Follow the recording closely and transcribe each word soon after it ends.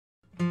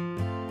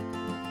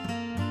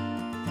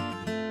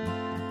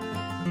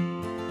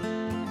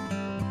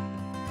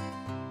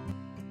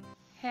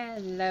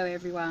Hello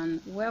everyone,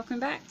 welcome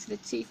back to the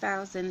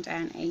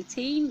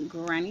 2018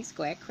 Granny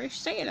Square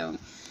Crochet Along.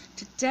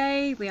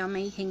 Today we are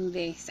making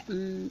this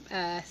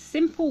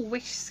simple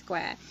wish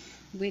square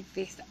with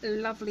this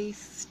lovely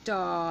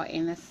star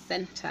in the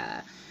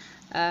center.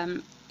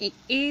 It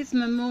is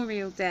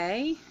Memorial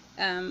Day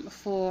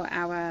for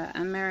our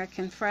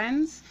American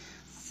friends,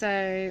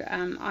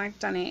 so I've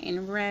done it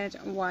in red,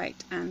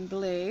 white and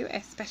blue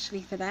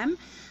especially for them.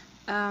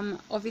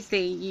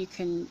 Obviously you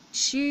can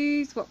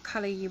choose what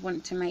colour you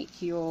want to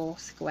make your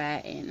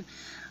square in.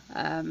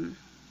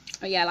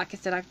 But yeah, like I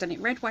said, I've done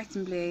it red, white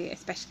and blue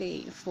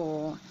especially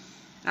for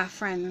our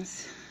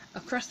friends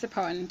across the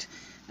pond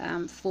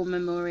for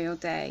Memorial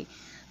Day.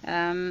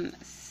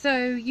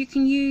 So you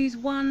can use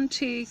 1,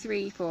 2,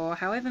 3, 4,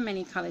 however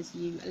many colours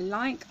you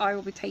like. I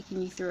will be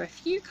taking you through a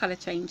few colour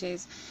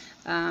changes,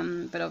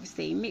 but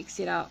obviously mix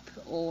it up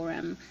or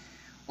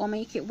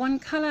make it one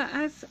colour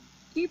as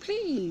you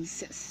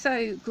please.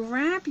 So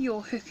grab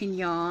your hook and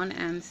yarn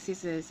and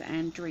scissors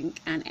and drink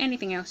and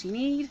anything else you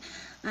need,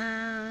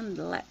 and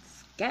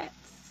let's get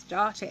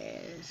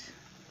started.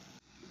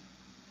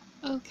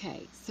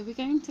 Okay, so we're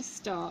going to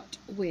start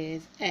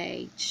with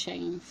a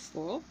chain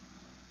 4.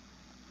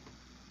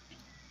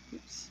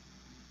 Oops.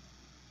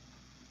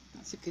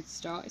 That's a good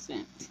start,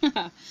 isn't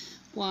it?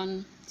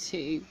 1,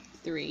 2,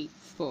 3,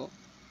 4.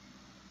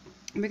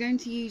 And we're going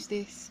to use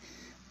this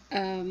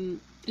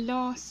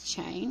last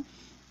chain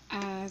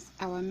as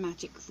our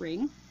magic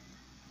ring,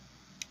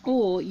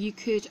 or you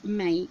could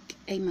make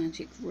a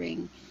magic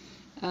ring.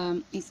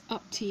 It's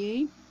up to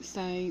you.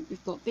 So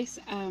we've got this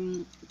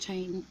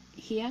chain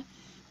here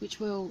which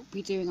we'll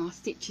be doing our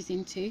stitches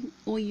into,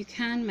 or you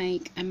can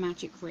make a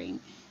magic ring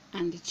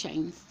and a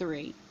chain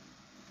 3.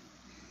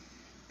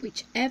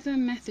 Whichever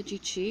method you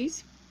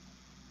choose,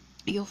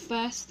 your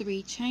first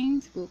 3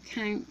 chains will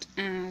count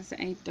as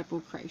a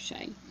double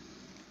crochet.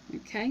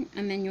 Okay,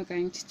 and then you're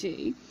going to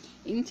do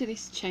into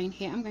this chain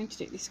here, I'm going to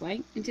do it this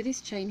way, into this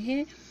chain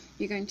here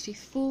you're going to do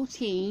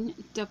 14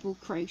 double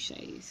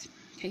crochets.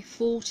 Okay,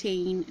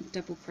 14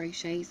 double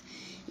crochets.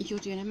 If you're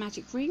doing a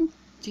magic ring,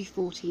 do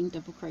 14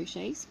 double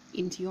crochets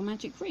into your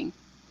magic ring.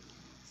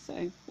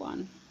 So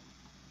 1,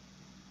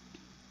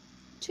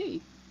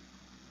 2,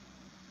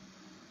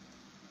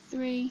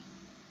 3.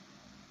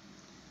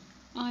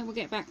 I will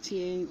get back to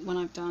you when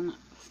I've done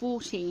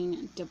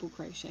 14 double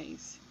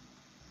crochets.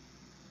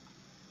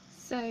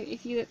 So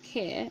if you look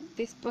here,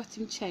 this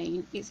bottom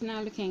chain, it's now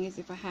looking as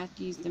if I had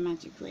used the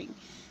magic ring.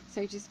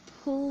 So just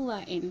pull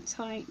that in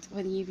tight,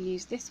 whether you've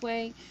used this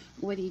way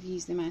or whether you've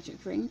used the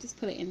magic ring, just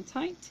pull it in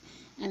tight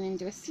and then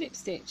do a slip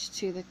stitch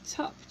to the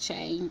top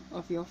chain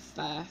of your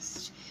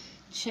first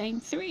chain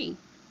 3.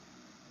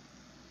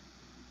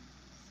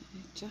 So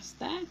just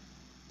there.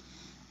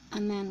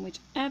 And then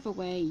whichever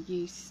way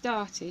you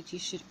started, you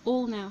should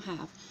all now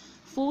have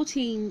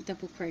 14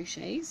 double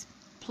crochets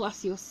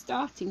plus your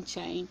starting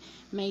chain,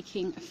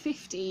 making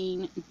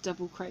 15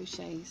 double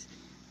crochets.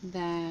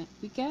 There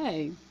we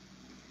go.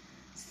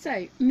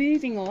 So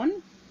moving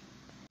on.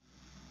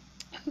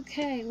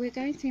 Okay, we're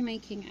going to be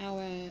making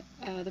our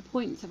the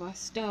points of our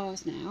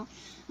stars now,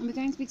 and we're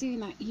going to be doing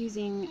that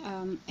using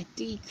a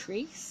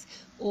decrease,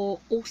 or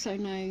also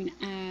known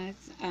as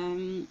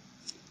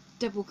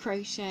double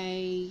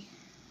crochet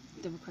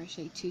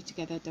 2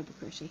 together, double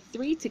crochet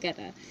 3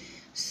 together.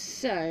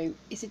 So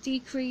it's a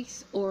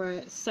decrease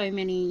or so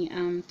many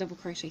double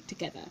crochet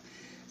together.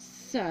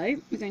 So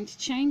we're going to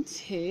chain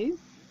 2,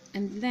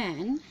 and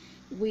then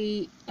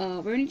we're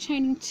only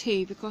chaining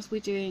 2 because we're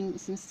doing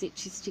some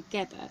stitches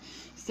together,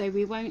 so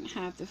we won't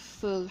have the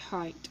full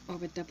height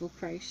of a double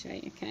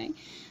crochet. Okay,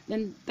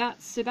 then that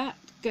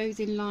goes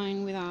in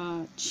line with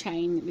our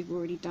chain that we've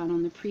already done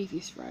on the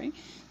previous row.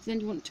 So then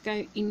you want to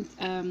go in,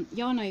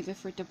 yarn over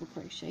for a double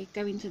crochet,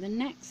 go into the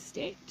next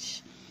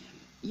stitch,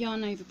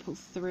 yarn over, pull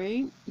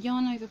through,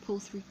 yarn over, pull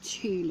through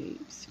 2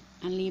 loops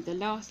and leave the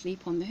last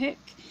loop on the hook,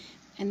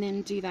 and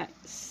then do that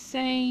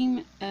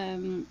same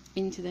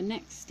into the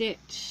next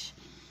stitch,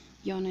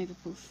 yarn over,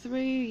 pull through,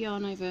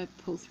 yarn over,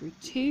 pull through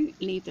 2,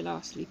 leave the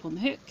last loop on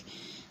the hook.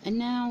 And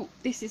now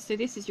this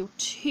is your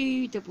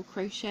 2 double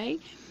crochet.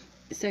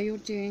 So you're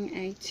doing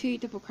a 2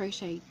 double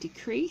crochet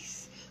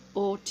decrease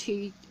or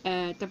 2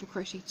 double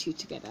crochet 2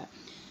 together.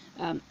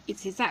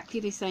 It's exactly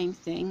the same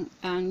thing,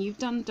 and you've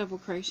done double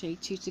crochet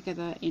 2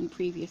 together in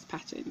previous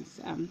patterns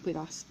with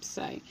us.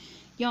 So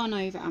yarn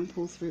over and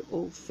pull through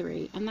all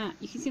 3, and that,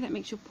 you can see that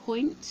makes your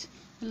point,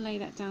 and lay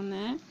that down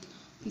there.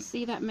 You can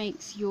see that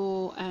makes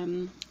your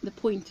the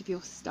point of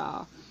your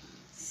star.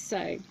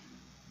 So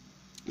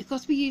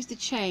because we used a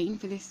chain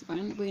for this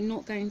one, we're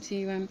not going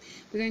to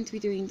we're going to be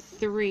doing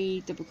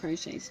 3 double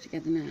crochets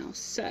together now.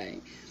 So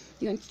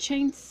you're going to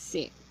chain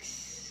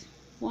 6,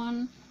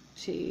 1,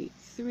 2,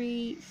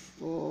 3,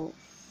 4,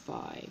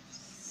 5,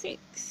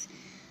 6,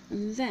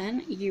 and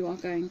then you are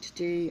going to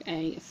do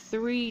a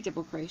 3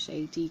 double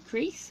crochet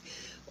decrease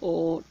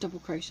or double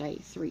crochet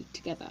 3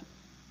 together.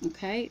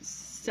 Okay,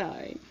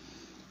 so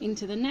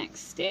into the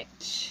next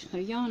stitch, so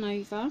yarn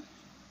over,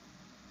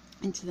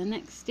 into the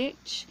next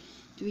stitch,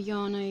 do a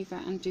yarn over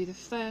and do the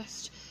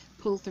first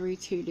pull through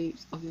 2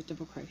 loops of your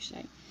double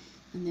crochet,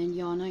 and then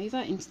yarn over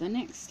into the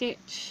next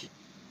stitch,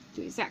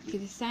 do exactly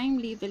the same,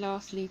 leave the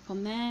last loop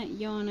on there,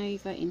 yarn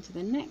over into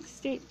the next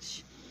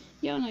stitch,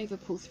 yarn over,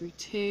 pull through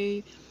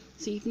 2.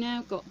 So you've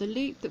now got the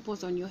loop that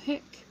was on your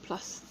hook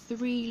plus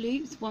 3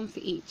 loops, 1 for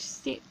each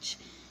stitch,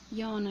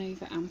 yarn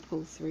over and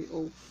pull through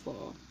all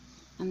 4,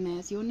 and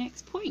there's your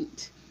next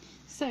point.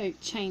 So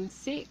chain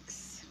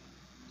 6,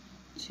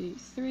 2,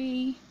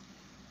 3,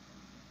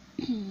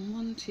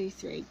 1, 2,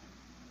 3,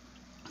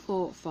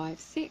 4, 5,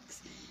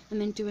 6, and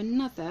then do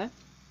another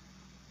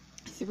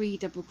 3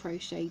 double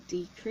crochet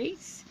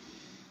decrease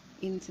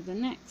into the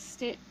next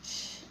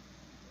stitch,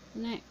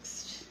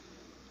 next,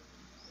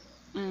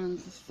 and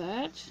the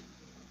third,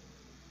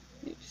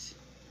 oops,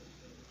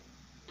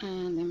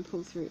 and then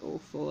pull through all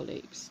 4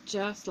 loops,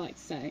 just like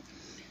so.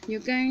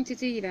 You're going to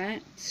do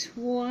that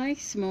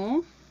twice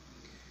more,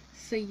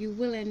 so you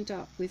will end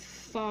up with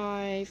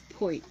 5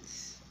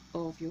 points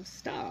of your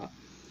star.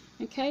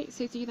 Okay,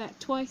 so do that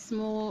twice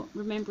more,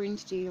 remembering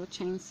to do your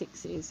chain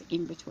 6s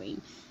in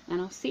between, and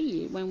I'll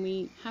see you when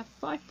we have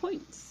 5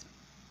 points.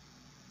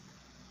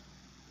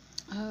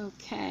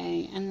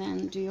 Okay, and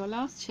then do your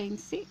last chain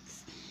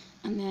 6,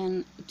 and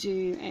then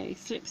do a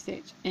slip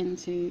stitch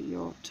into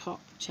your top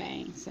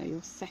chain, so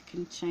your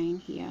second chain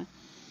here,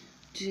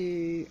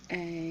 do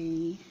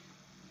a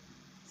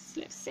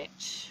slip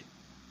stitch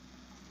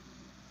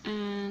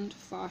and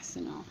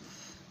fasten off.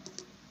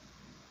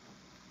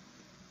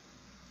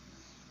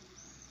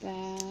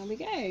 There we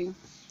go.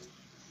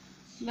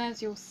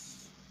 There's your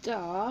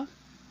star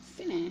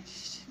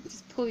finished.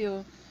 Just pull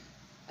your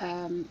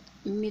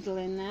middle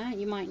in there.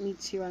 You might need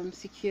to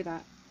secure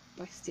that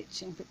by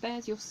stitching, but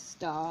there's your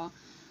star,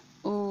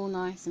 all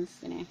nice and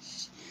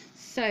finished.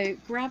 So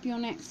grab your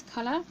next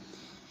colour.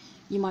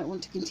 You might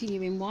want to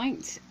continue in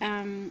white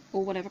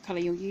or whatever colour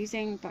you're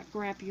using, but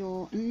grab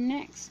your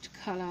next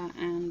colour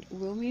and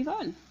we'll move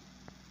on.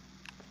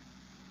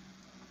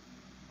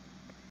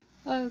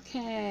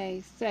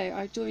 Okay, so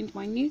I joined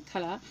my new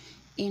colour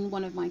in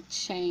one of my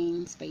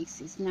chain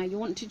spaces. Now you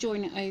want to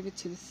join it over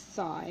to the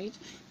side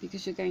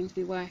because you're going to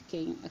be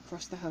working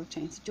across the whole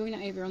chain. So join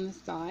it over on the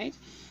side.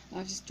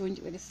 I've just joined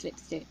it with a slip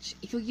stitch.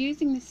 If you're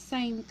using the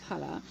same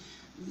colour,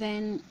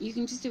 then you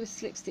can just do a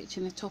slip stitch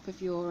in the top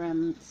of your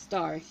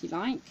star if you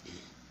like,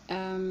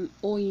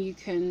 or you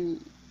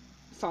can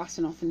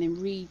fasten off and then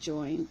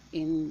rejoin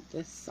in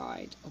the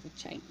side of a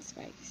chain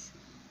space.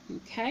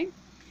 Okay,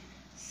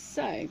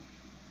 so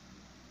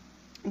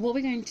what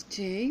we're going to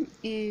do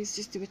is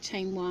just do a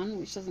chain 1,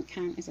 which doesn't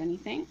count as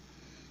anything,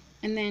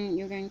 and then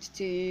you're going to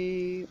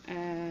do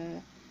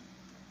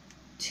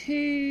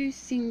 2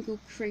 single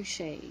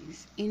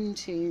crochets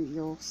into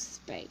your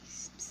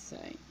space. So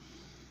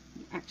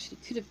you actually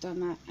could have done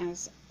that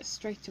as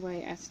straight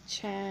away as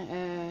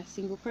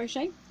single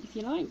crochet if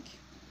you like.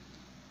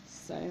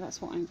 So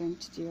that's what I'm going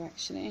to do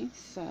actually.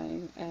 So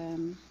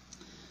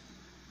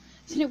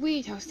isn't it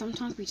weird how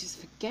sometimes we just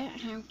forget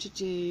how to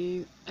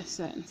do a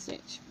certain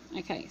stitch?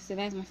 Okay, so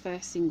there's my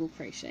first single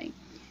crochet,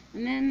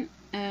 and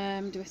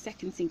then do a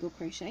second single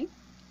crochet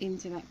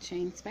into that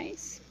chain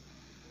space,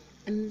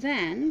 and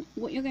then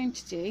what you're going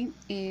to do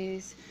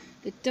is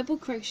the double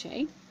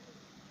crochet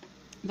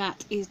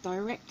that is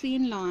directly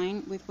in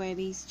line with where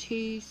these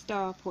 2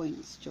 star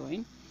points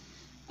join.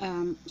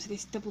 So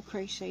this double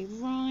crochet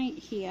right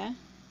here,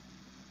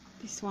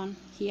 this one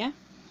here,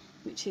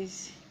 which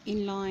is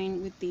in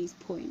line with these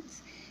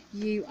points,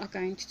 you are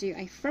going to do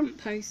a front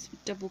post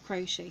double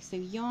crochet. So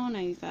yarn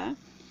over,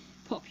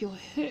 pop your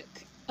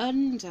hook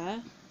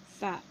under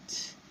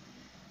that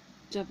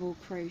double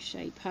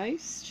crochet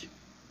post,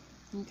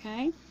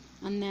 okay,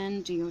 and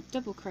then do your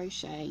double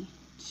crochet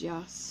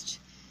just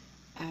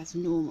as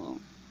normal,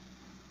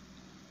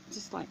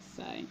 just like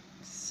so.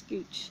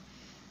 Scooch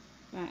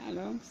that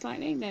along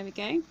slightly, there we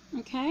go.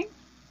 Okay,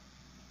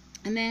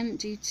 and then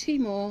do 2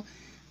 more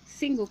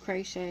single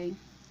crochet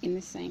in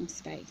the same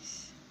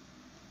space.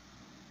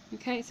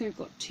 Okay, so we've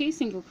got 2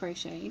 single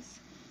crochets,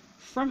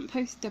 front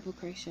post double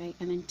crochet,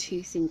 and then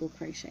 2 single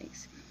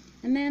crochets,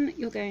 and then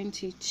you're going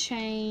to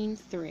chain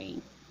 3,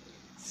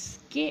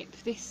 skip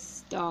this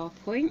star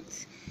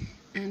point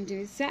and do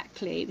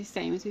exactly the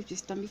same as we've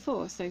just done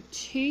before. So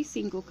 2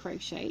 single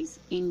crochets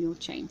in your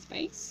chain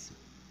space,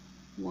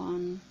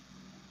 1,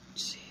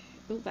 2,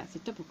 oh that's a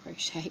double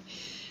crochet,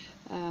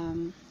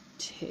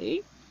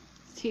 2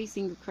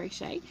 single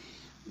crochet,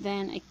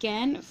 then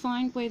again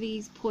find where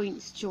these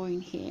points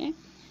join here,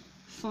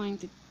 find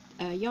the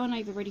yarn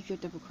over ready for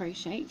your double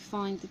crochet,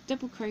 find the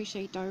double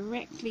crochet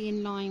directly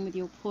in line with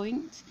your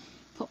point,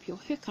 pop your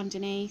hook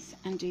underneath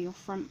and do your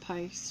front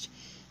post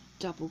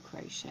double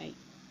crochet.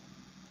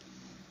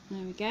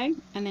 There we go,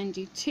 and then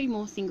do 2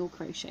 more single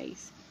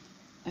crochets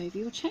over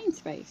your chain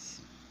space.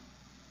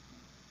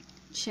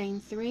 Chain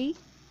 3,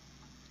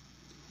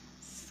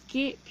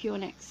 skip your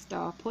next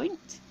star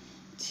point,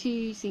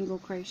 2 single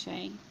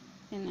crochet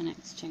in the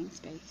next chain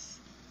space,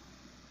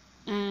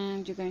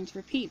 and you're going to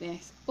repeat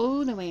this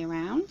all the way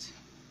around.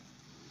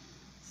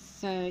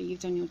 So you've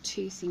done your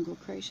 2 single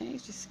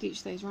crochets, just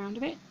scooch those around a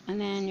bit,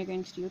 and then you're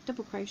going to do your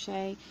double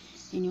crochet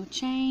in your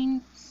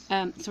chain,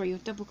 your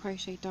double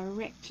crochet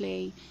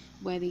directly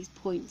where these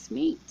points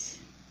meet.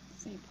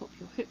 So you pop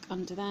your hook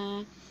under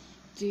there,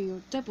 do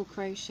your double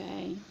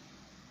crochet,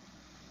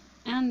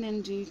 and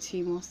then do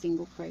 2 more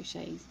single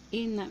crochets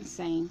in that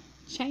same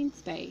chain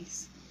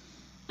space,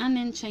 and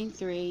then chain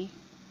 3,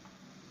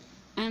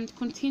 and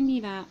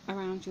continue that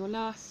around your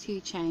last 2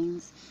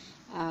 chains,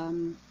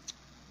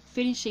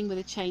 finishing with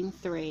a chain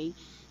 3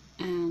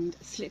 and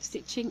slip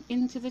stitching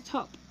into the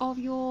top of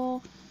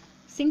your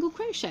single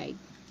crochet.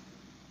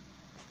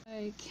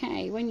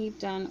 Okay, when you've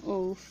done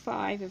all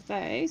 5 of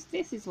those,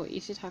 this is what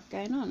you should have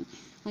going on.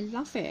 I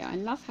love it. I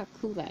love how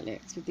cool that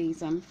looks with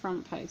these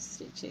front post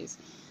stitches.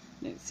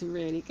 Looks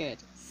really good.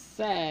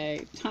 So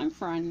time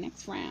for our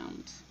next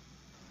round.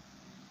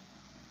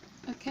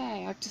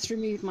 Okay, I've just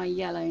removed my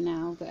yellow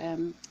now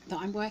that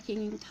I'm working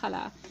in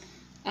colour.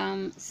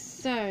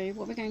 So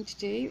what we're going to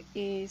do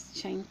is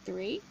chain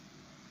 3,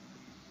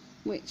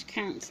 which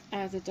counts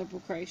as a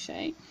double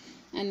crochet,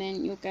 and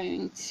then you're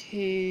going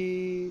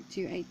to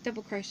do a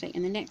double crochet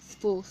in the next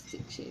 4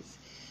 stitches.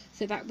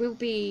 So that will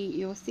be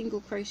your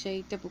single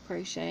crochet, double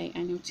crochet,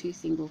 and your 2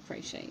 single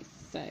crochets.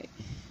 So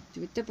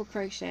do a double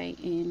crochet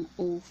in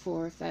all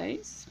 4 of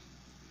those.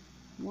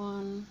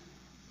 1,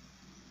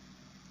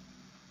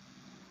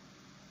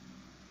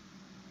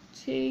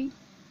 2,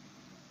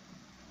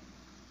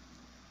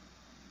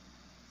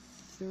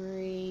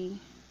 3,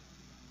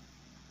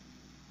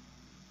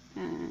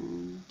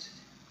 and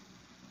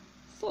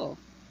 4.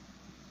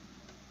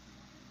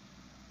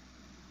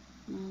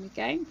 There we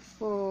go,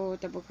 4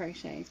 double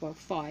crochets, well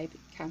 5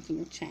 counting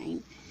your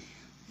chain.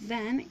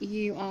 Then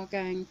you are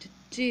going to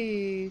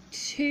do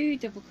 2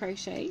 double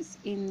crochets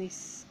in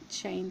this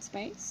chain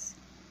space.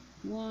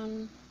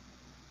 1,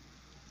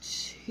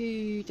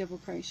 2 double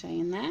crochet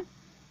in there.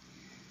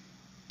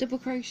 Double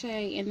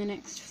crochet in the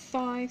next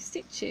 5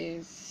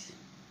 stitches.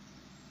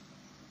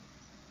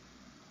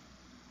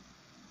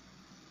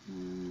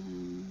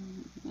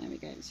 There we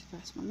go, it's the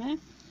first one there.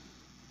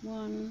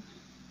 1,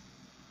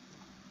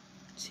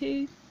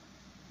 2,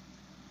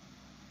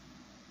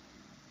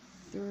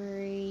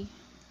 3,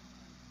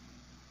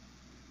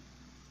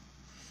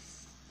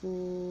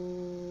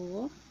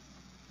 4,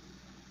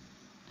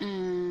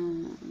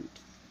 and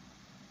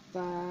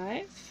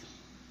 5,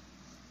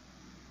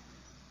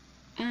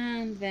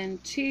 and then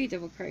 2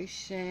 double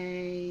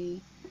crochet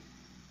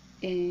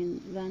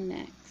in the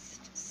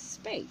next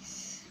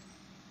space.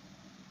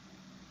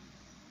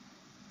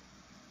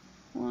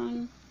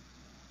 1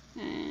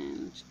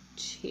 and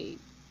 2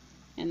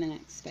 in the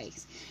next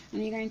space,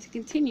 and you're going to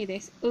continue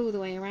this all the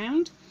way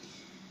around.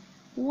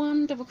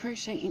 1 double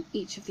crochet in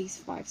each of these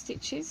 5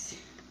 stitches,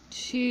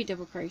 2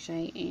 double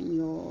crochet in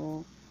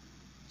your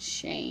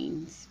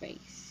chain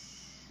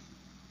space,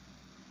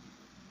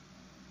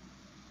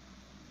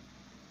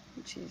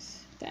 which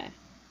is there.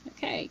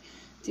 Okay,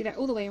 do that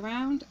all the way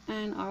around,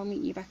 and I'll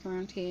meet you back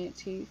around here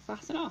to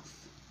fasten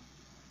off.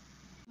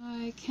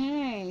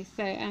 Okay,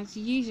 so as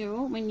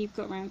usual, when you've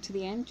got round to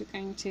the end, you're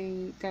going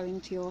to go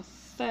into your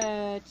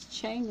 3rd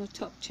chain, your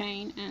top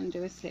chain, and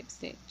do a slip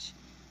stitch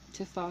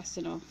to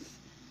fasten off,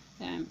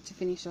 to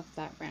finish off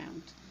that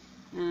round.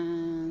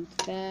 And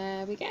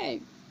there we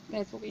go,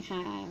 there's what we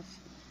have,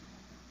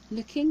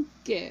 looking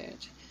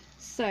good.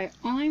 So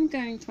I'm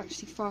going to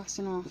actually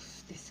fasten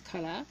off this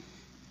colour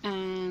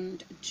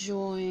and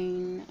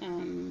join,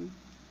 I'm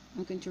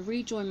going to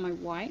rejoin my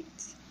white,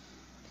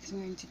 because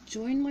I'm going to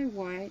join my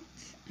white,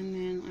 and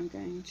then I'm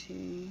going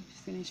to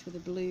finish with a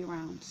blue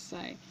round. So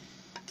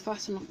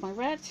fasten off my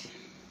red,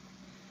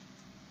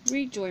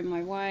 rejoin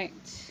my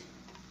white,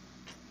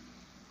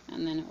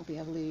 and then it will be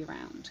a blue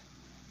round.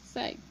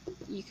 So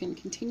you can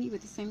continue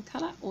with the same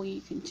colour, or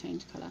you can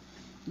change colour,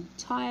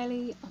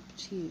 entirely up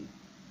to you.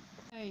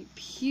 So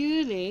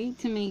purely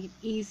to make it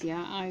easier,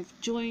 I've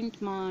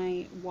joined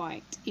my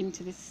white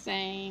into the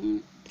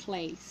same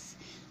place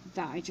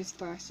that I just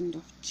fastened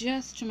off,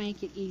 just to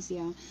make it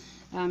easier,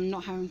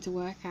 not having to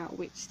work out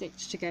which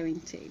stitch to go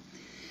into.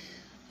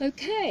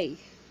 Okay,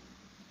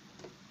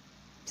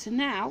 so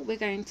now we're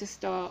going to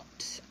start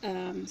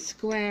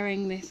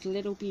squaring this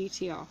little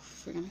beauty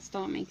off. We're going to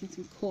start making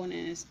some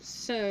corners.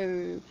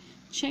 So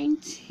chain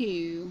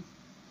 2,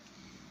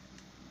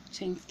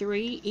 chain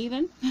 3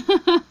 even,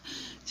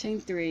 chain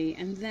 3,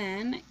 and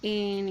then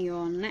in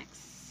your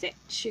next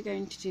stitch you're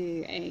going to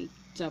do a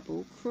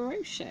double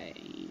crochet,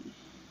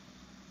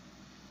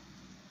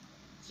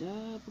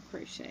 double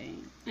crochet,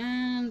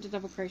 and a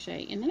double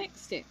crochet in the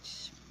next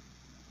stitch.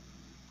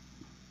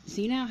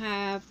 So you now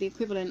have the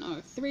equivalent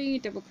of 3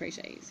 double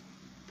crochets.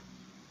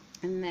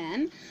 And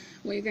then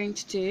what you're going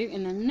to do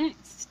in the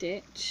next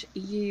stitch,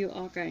 you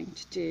are going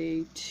to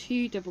do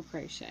 2 double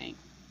crochet.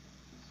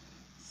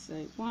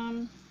 So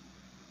 1,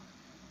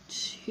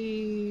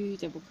 2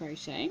 double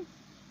crochet,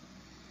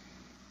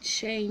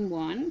 chain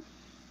 1,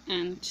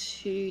 and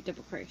 2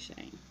 double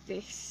crochet.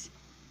 This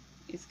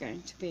is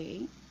going to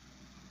be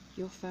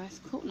your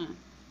first corner.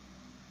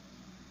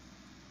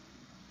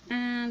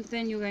 And and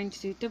then you're going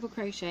to do double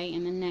crochet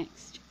in the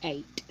next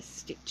 8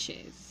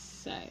 stitches.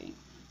 So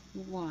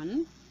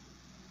 1,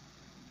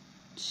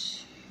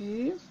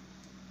 2,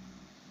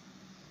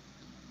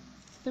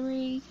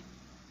 3,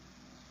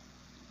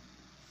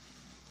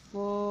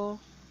 4,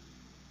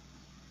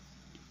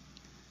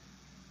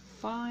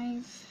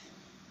 5,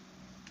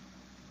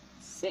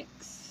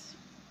 6,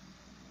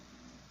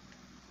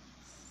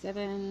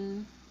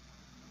 7,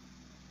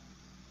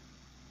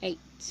 8.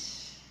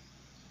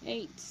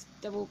 8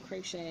 double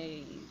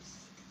crochets.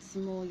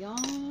 Some more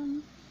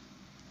yarn.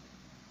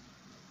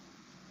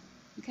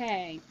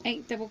 Okay,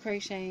 8 double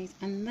crochets,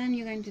 and then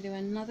you're going to do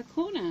another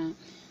corner.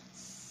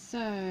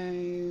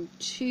 So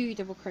 2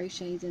 double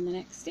crochets in the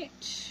next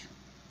stitch.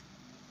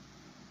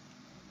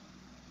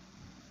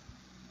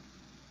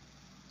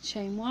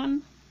 Chain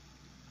 1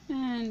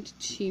 and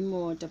 2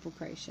 more double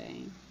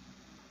crochet,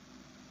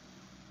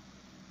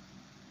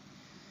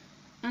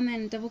 and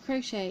then double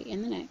crochet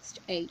in the next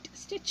 8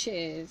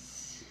 stitches.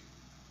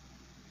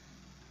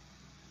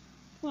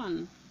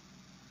 1,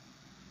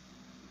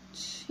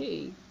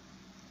 2,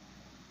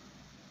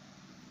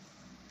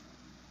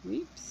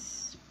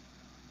 oops,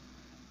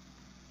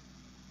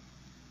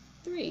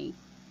 3,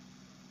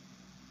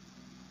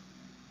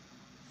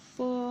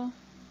 4,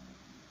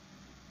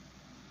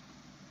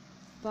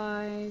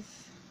 5,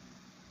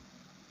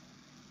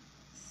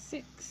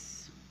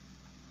 6,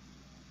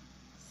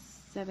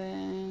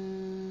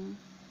 7,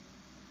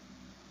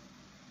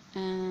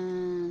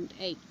 and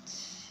 8,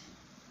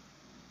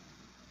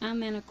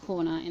 and then a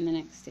corner in the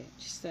next stitch.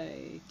 So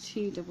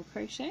 2 double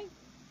crochet,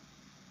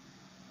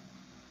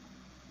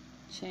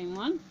 chain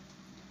 1,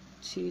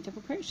 2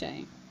 double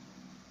crochet,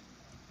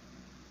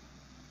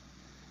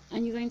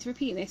 and you're going to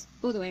repeat this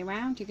all the way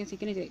around. You're going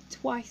to do it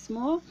twice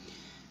more.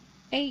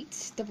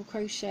 8 double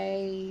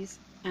crochets,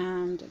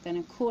 and then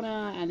a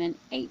corner, and then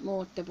 8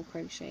 more double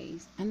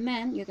crochets, and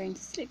then you're going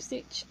to slip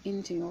stitch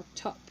into your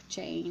top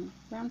chain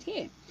around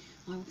here.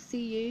 I will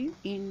see you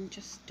in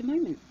just a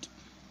moment.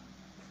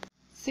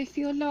 So for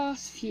your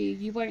last few,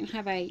 you won't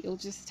have 8, you'll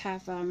just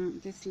have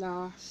this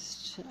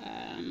last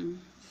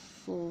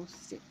 4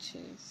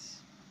 stitches.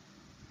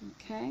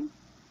 Okay,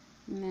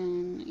 and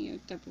then you'll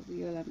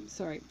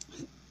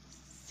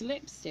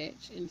slip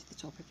stitch into the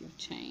top of your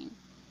chain.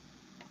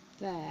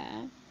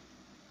 There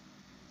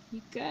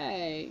you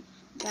go.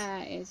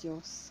 There is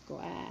your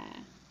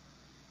square.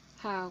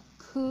 How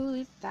cool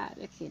is that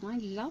looking? I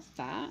love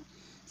that.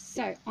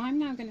 So I'm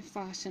now going to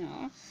fasten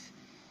off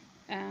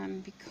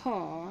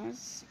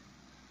because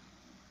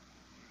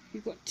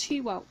you've got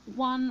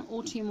 1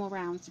 or 2 more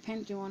rounds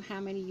depending on how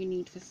many you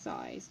need for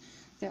size.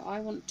 So I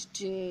want to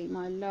do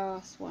my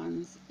last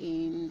ones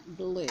in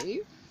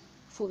blue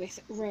for this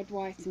red,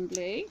 white and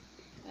blue.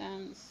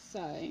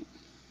 So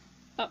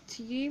up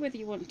to you whether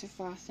you want to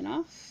fasten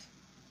off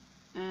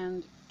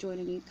and join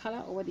a new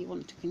colour or whether you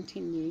want to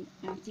continue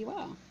as you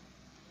are.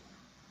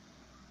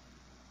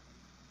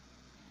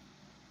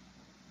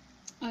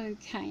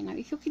 Okay, now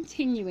if you're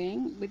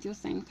continuing with your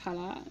same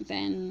colour,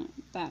 then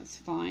that's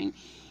fine.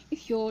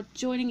 If you're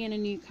joining in a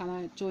new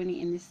colour, join it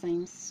in the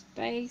same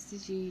space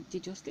as you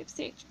did your slip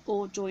stitch,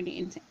 or join it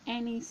into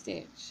any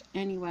stitch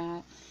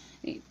anywhere,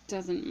 it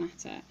doesn't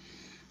matter.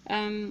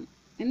 And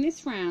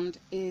this round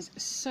is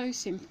so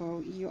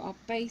simple. You are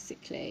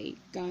basically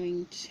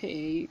going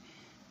to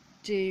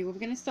we're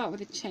going to start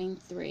with a chain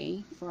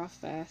 3 for our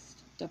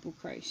first double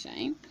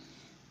crochet.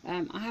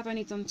 I have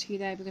only done 2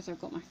 there because I've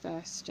got my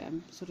first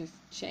sort of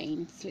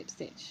chain slip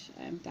stitch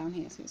down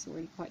here, so it's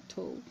already quite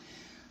tall.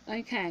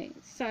 Okay,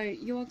 so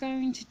you're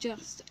going to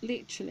just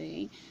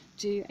literally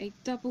do a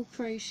double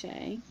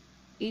crochet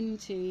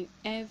into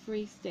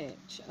every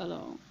stitch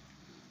along.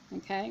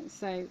 Okay,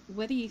 so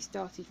whether you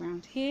started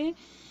round here,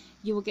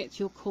 you will get to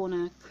your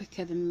corner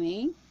quicker than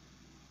me.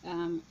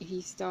 If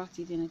you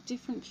started in a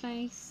different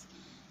place,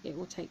 it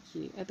will take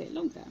you a bit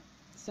longer.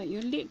 So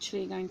you're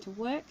literally going to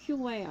work your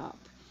way up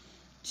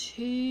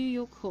to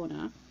your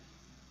corner.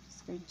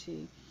 Just going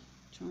to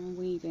try and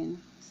weave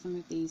in some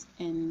of these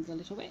ends a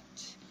little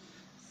bit.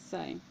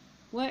 So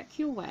work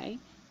your way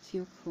to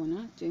your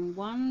corner, doing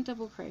 1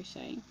 double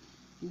crochet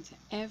into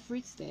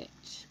every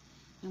stitch,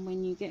 and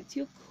when you get to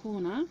your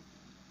corner,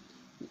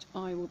 which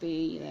I will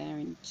be there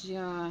in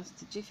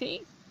just a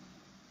jiffy,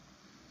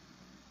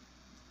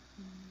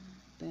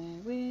 bear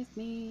with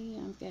me,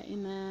 I'm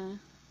getting there.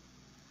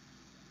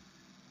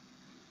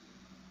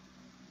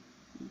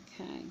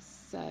 Okay,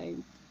 so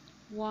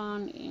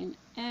 1 in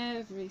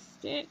every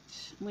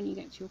stitch. When you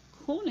get to your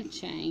corner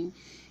chain,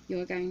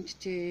 you're going to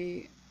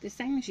do the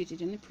same as you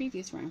did in the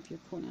previous round for your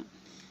corner.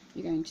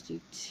 You're going to do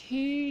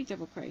 2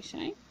 double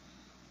crochet.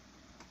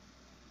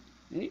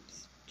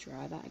 Oops,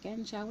 try that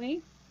again, shall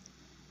we?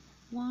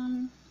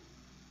 1,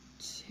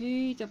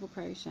 2 double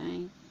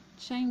crochet,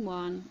 chain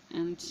 1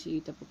 and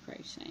 2 double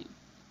crochet.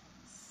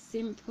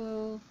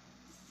 Simple,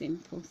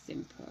 simple,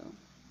 simple.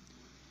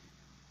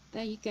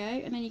 There you go,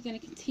 and then you're going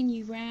to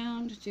continue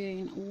round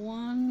doing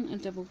 1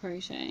 double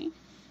crochet.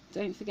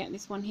 Don't forget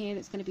this one here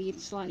that's going to be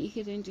slightly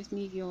hidden, just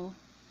move your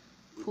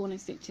corner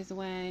stitches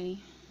away.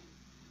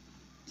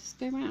 just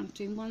go around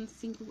doing one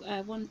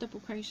double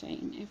crochet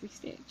in every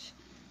stitch.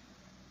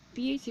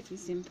 Beautifully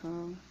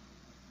simple,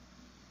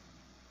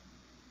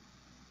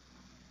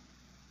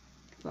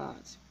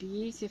 but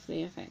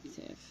beautifully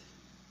effective.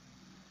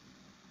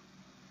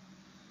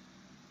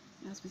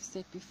 As we've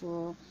said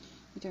before,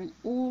 you don't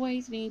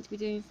always need to be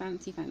doing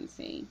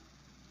fancy.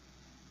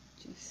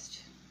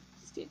 Just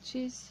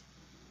stitches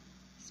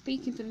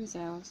speaking for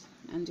themselves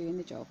and doing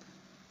the job,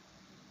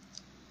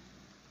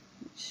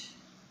 which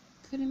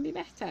couldn't be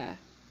better.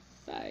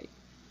 So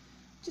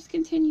just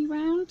continue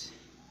round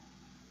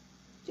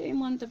doing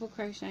one double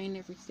crochet in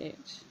every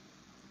stitch,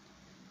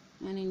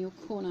 and in your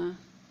corner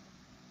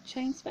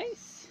chain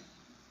space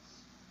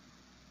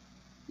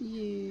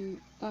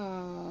you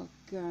are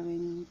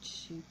going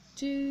to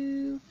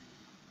do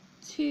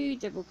 2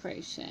 double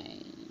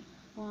crochet,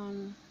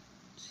 1,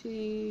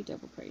 2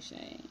 double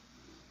crochet,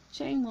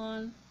 chain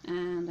 1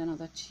 and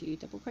another 2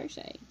 double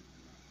crochet,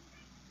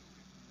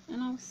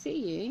 and I'll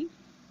see you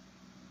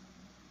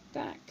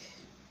back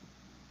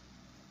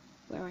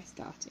where I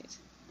started.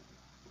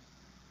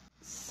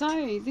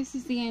 So this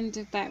is the end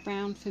of that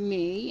round for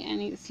me,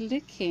 and it's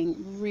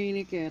looking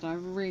really good. I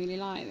really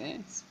like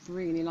this,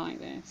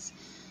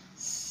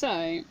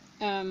 so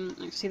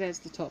actually there's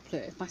the top.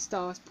 Look, if my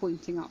star's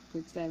pointing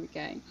upwards, there we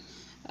go.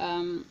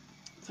 So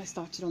I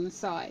started on the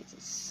side.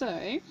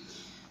 So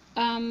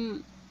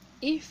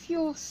if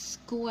your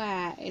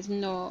square is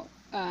not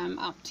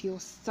up to your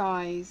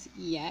size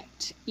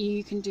yet,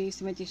 you can do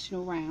some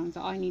additional rounds.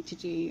 I need to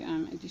do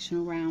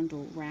additional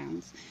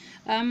rounds,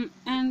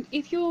 and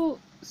if your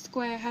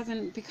square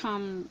hasn't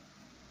become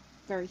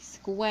very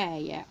square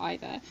yet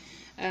either,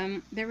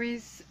 there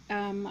is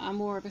a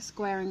more of a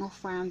squaring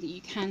off round that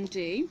you can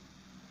do.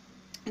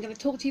 I'm going to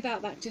talk to you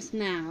about that just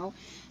now,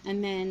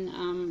 and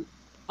then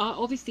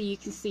obviously you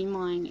can see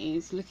mine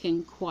is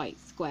looking quite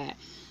square,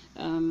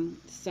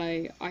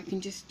 so I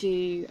can just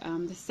do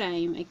the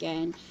same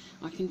again.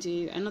 I can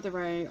do another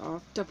row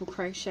of double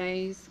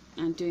crochets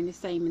and doing the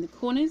same in the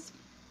corners,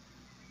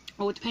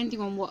 or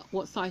depending on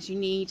what size you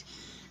need.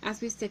 As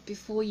we said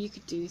before, you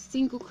could do a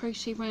single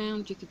crochet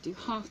round, you could do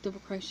half double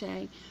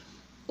crochet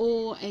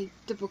or a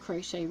double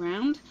crochet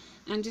round,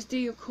 and just do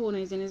your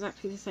corners in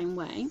exactly the same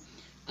way.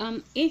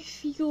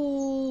 If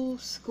your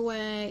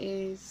square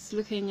is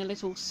looking a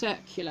little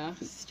circular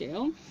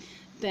still,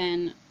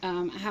 then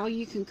how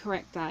you can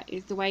correct that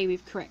is the way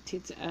we've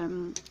corrected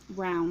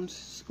round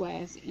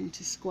squares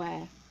into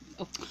square,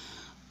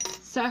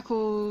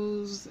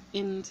 circles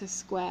into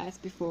squares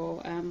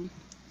before.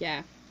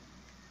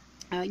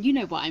 You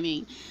know what I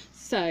mean.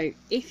 So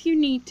if you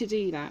need to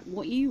do that,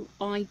 what you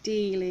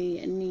ideally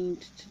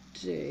need to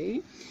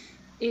do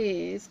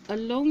is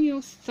along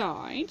your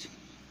side,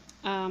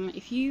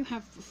 if you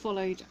have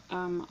followed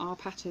our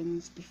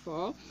patterns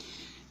before,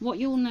 what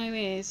you'll know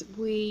is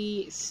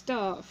we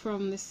start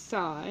from the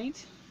side.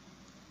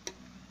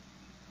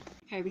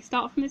 Okay, we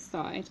start from this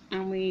side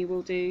and we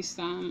will do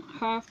some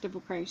half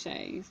double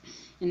crochets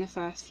in the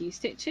first few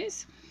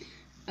stitches.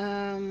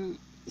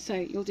 So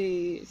you'll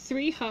do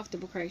 3 half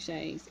double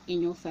crochets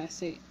in your first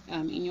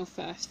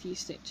few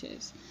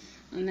stitches,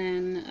 and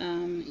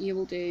then you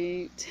will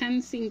do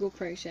 10 single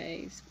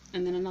crochets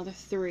and then another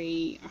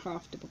 3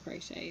 half double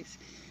crochets,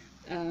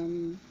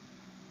 and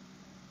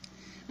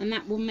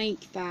that will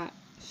make that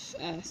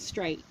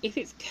straight. If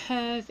it's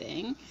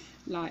curving,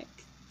 like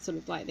sort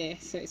of like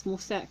this, so it's more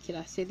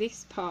circular, so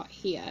this part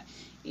here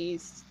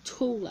is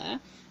taller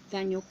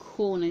than your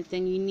corners,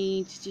 then you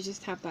need to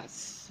just have that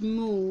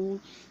small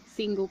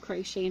single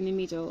crochet in the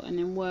middle and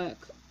then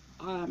work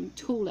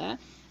taller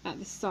at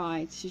the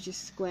sides to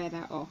just square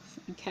that off.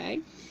 Okay,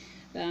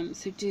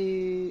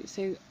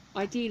 so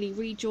ideally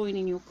rejoin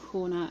in your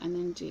corner and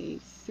then do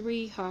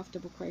 3 half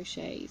double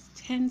crochets,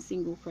 10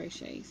 single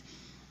crochets,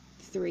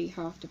 3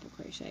 half double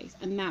crochets,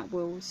 and that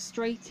will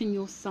straighten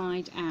your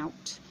side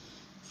out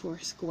for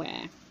a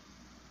square.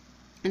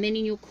 And then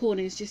in your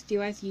corners just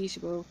do as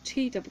usual,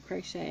 2 double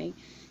crochet,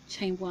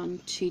 chain 1,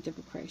 2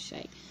 double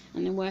crochet,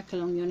 and then work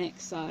along your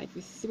next side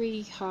with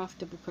 3 half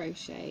double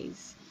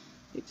crochets,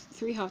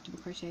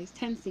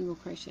 10 single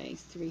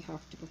crochets, 3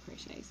 half double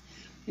crochets.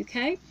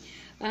 Okay,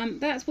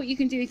 that's what you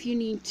can do if you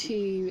need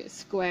to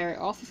square it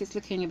off, if it's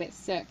looking a bit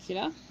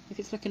circular, if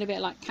it's looking a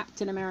bit like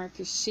Captain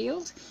America's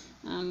shield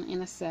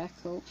in a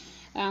circle.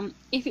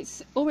 If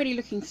it's already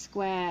looking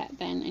square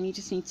then, and you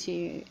just need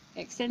to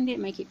extend it,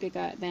 make it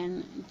bigger,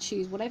 then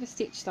choose whatever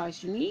stitch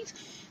size you need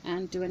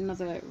and do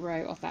another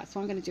row of that. So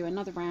I'm going to do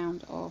another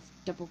round of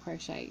double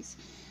crochets,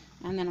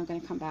 and then I'm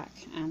going to come back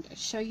and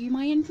show you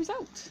my end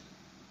result.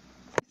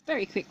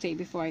 Very quickly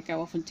before I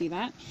go off and do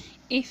that,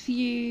 if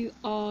you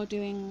are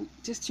doing,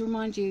 just to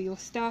remind you, you're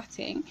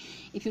starting,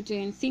 if you're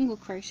doing single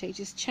crochet,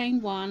 just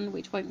chain 1,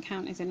 which won't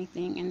count as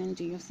anything, and then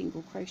do your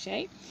single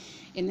crochet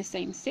in the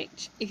same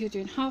stitch. If you're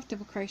doing half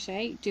double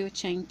crochet, do a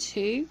chain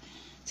 2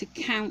 to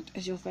count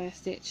as your first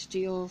stitch,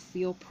 do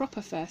your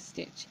proper first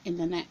stitch in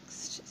the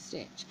next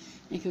stitch.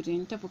 And if you're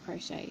doing double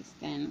crochets,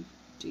 then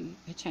do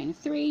a chain of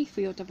 3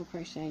 for your double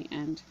crochet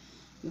and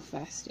your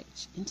first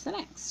stitch into the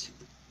next.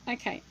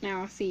 Okay,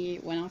 now I'll see you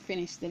when I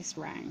finish this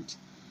round.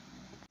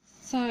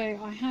 So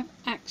I have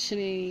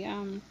actually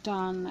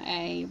done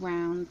a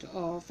round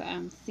of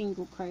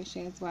single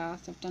crochet as well.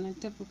 So I've done a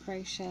double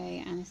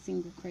crochet and a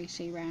single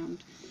crochet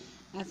round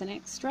as an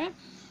extra,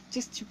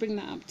 just to bring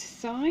that up to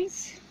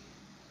size.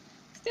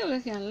 Still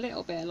looking a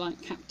little bit like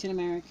Captain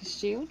America's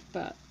shield,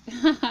 but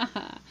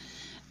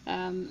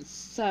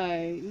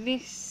so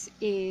this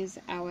is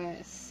our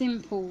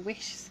simple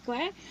wish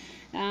square,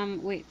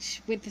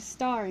 which with the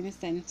star in the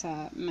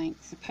centre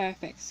makes a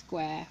perfect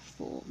square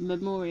for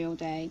Memorial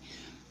Day,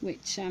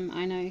 which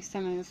I know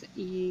some of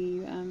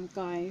you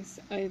guys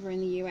over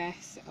in the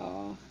US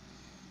are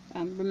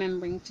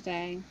remembering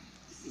today.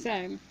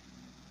 So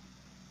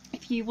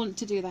if you want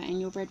to do that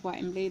in your red,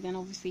 white and blue, then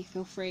obviously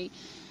feel free.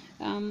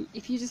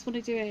 If you just want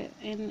to do it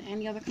in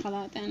any other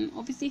colour, then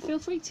obviously feel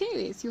free too,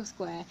 it's your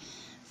square.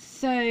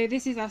 So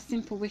this is our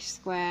simple wish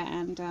square,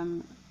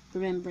 and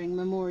remembering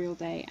Memorial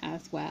Day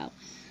as well.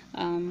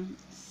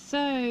 So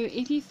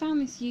if you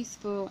found this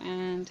useful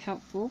and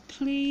helpful,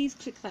 please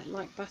click that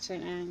like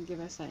button and give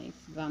us a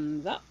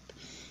thumbs up.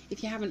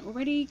 If you haven't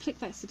already, click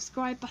that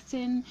subscribe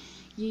button.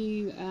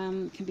 You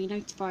can be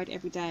notified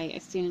every day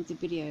as soon as the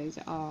videos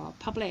are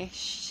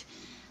published.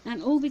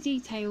 And all the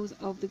details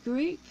of the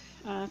group,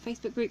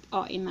 Facebook group,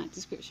 are in that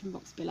description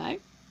box below,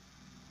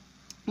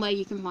 where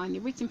you can find the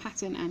written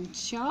pattern and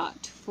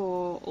chart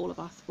for all of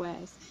our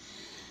squares.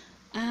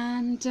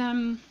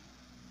 And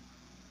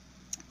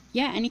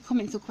yeah, any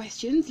comments or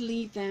questions,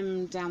 leave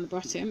them down the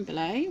bottom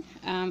below,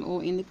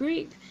 or in the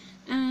group.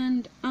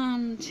 And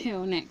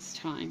until next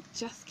time,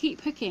 just keep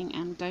hooking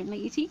and don't let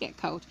your tea get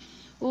cold.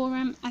 Or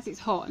as it's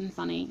hot and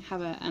sunny, have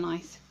a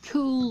nice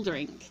cool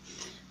drink.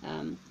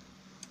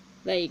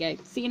 There you go.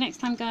 See you next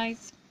time,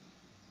 guys.